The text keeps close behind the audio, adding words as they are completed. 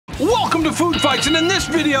Welcome to Food Fights, and in this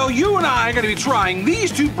video, you and I are going to be trying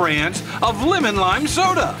these two brands of lemon lime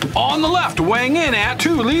soda. On the left, weighing in at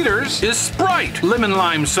 2 liters, is Sprite lemon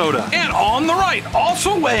lime soda. And on the right,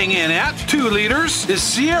 also weighing in at 2 liters, is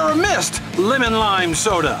Sierra Mist lemon lime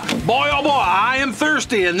soda. Boy, oh boy, I am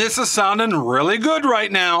thirsty, and this is sounding really good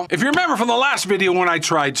right now. If you remember from the last video when I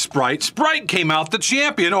tried Sprite, Sprite came out the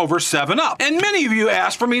champion over 7-Up. And many of you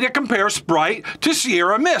asked for me to compare Sprite to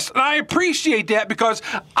Sierra Mist, and I appreciate that because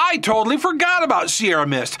I totally forgot about Sierra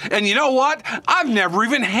Mist. And you know what? I've never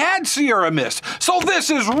even had Sierra Mist. So this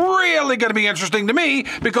is really going to be interesting to me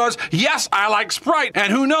because, yes, I like Sprite,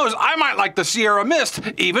 and who knows, I might like the Sierra Mist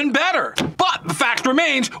even better. But the fact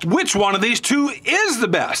remains, which one of these two is the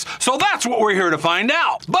best? So that's what we're here to find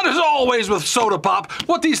out. But as always with soda pop,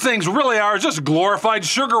 what these things really are is just glorified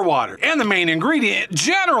sugar water. And the main ingredient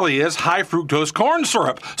generally is high fructose corn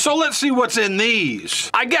syrup. So let's see what's in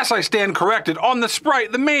these. I guess I stand corrected. On the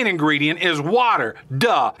Sprite, the main ingredient is water,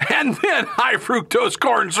 duh, and then high fructose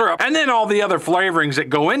corn syrup, and then all the other flavorings that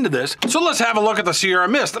go into this. So let's have a look at the Sierra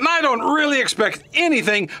Mist, and I don't really expect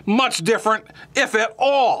anything much different, if at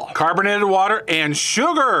all. Carbonated water and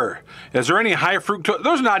sugar. Is there any high fructose?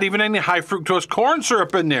 There's not even any high fructose corn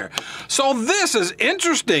syrup in there. So this is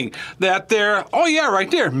interesting that they're, oh yeah, right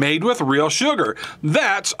there, made with real sugar.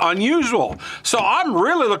 That's unusual. So I'm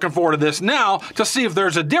really looking forward to this now to see if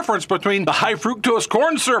there's a difference between the high fructose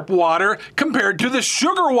corn syrup water compared to the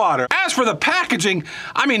sugar water. As for the packaging,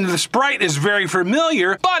 I mean, the Sprite is very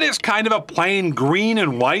familiar, but it's kind of a plain green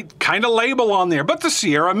and white kind of label on there. But the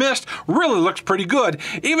Sierra Mist really looks pretty good.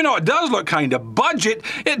 Even though it does look kind of budget,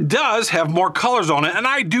 it does have more colors on it, and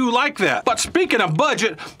I do like that. But speaking of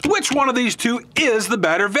budget, which one of these two is the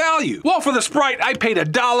better value? Well, for the Sprite, I paid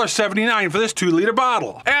 $1.79 for this 2-liter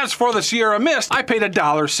bottle. As for the Sierra Mist, I paid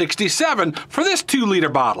 $1.67 for this 2-liter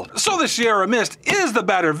bottle. So the Sierra Mist is the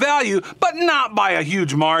better value, but not by a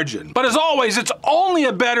huge margin. But as always, it's only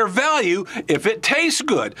a better value if it tastes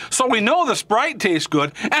good. So we know the Sprite tastes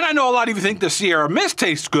good, and I know a lot of you think the Sierra Mist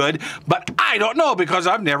tastes good, but I don't know because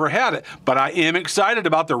I've never had it. But I am excited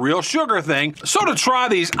about the real sugar thing. So to try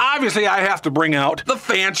these, obviously I have to bring out the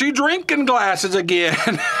fancy drinking glasses again.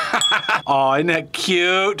 Oh, isn't that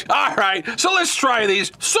cute? All right, so let's try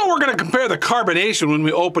these. So we're gonna compare the carbonation when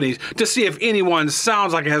we open these to see if any one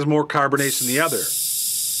sounds like it has more carbonation than the other.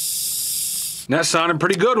 And that sounded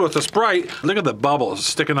pretty good with the Sprite. Look at the bubbles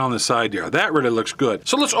sticking on the side there. That really looks good.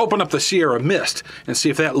 So let's open up the Sierra Mist and see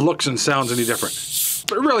if that looks and sounds any different.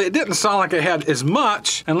 But really, it didn't sound like it had as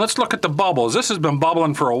much. And let's look at the bubbles. This has been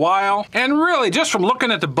bubbling for a while. And really, just from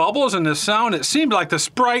looking at the bubbles and the sound, it seemed like the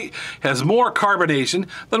Sprite has more carbonation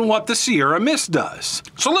than what the Sierra Mist does.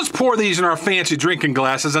 So let's pour these in our fancy drinking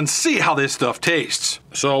glasses and see how this stuff tastes.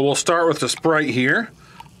 So we'll start with the Sprite here.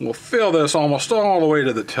 We'll fill this almost all the way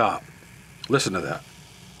to the top. Listen to that.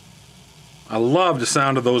 I love the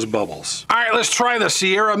sound of those bubbles. All right, let's try the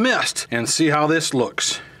Sierra Mist and see how this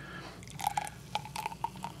looks.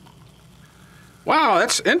 Wow,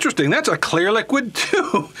 that's interesting. That's a clear liquid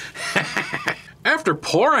too. After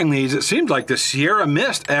pouring these, it seems like the Sierra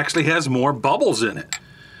Mist actually has more bubbles in it.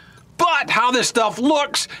 But how this stuff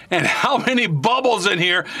looks and how many bubbles in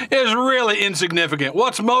here is really insignificant.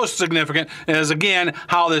 What's most significant is, again,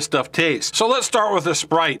 how this stuff tastes. So let's start with the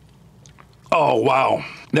Sprite. Oh, wow.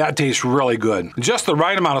 That tastes really good. Just the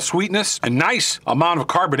right amount of sweetness, a nice amount of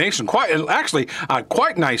carbonation.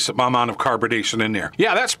 Quite nice amount of carbonation in there.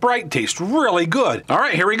 Yeah, that Sprite tastes really good. All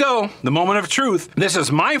right, here we go. The moment of truth. This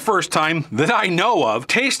is my first time that I know of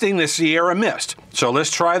tasting the Sierra Mist. So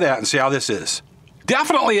let's try that and see how this is.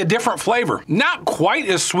 Definitely a different flavor. Not quite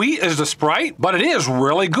as sweet as the Sprite, but it is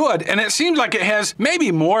really good. And it seems like it has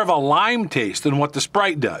maybe more of a lime taste than what the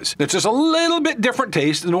Sprite does. It's just a little bit different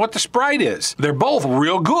taste than what the Sprite is. They're both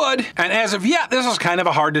real good. And as of yet, this is kind of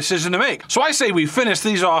a hard decision to make. So I say we finish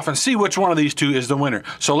these off and see which one of these two is the winner.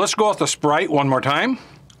 So let's go with the Sprite one more time.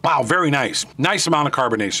 Wow, very nice. Nice amount of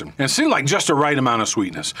carbonation. And it seemed like just the right amount of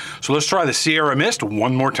sweetness. So let's try the Sierra Mist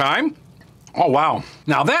one more time. Oh, wow.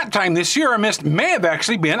 Now that time, the Sierra Mist may have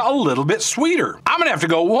actually been a little bit sweeter. I'm gonna have to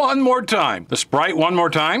go one more time. The Sprite one more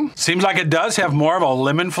time. Seems like it does have more of a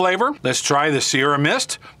lemon flavor. Let's try the Sierra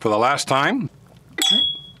Mist for the last time.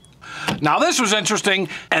 Now this was interesting,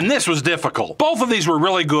 and this was difficult. Both of these were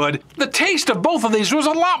really good. The taste of both of these was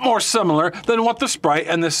a lot more similar than what the Sprite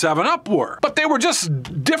and the 7-Up were. But they were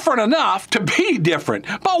just different enough to be different.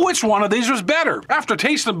 But which one of these was better? After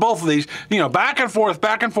tasting both of these, back and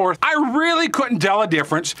forth, I really couldn't tell a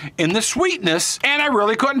difference in the sweetness, and I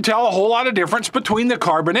really couldn't tell a whole lot of difference between the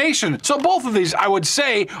carbonation. So both of these, I would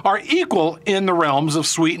say, are equal in the realms of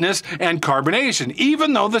sweetness and carbonation,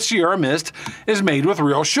 even though the Sierra Mist is made with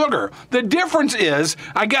real sugar. The difference is,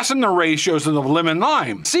 I guess, in the ratios of the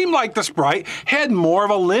lemon-lime. Seemed like the Sprite had more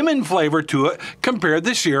of a lemon flavor to it compared to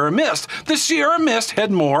the Sierra Mist. The Sierra Mist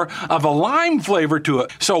had more of a lime flavor to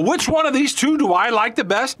it. So which one of these two do I like the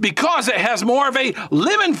best? Because it has more of a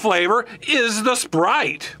lemon flavor is the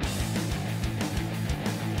Sprite.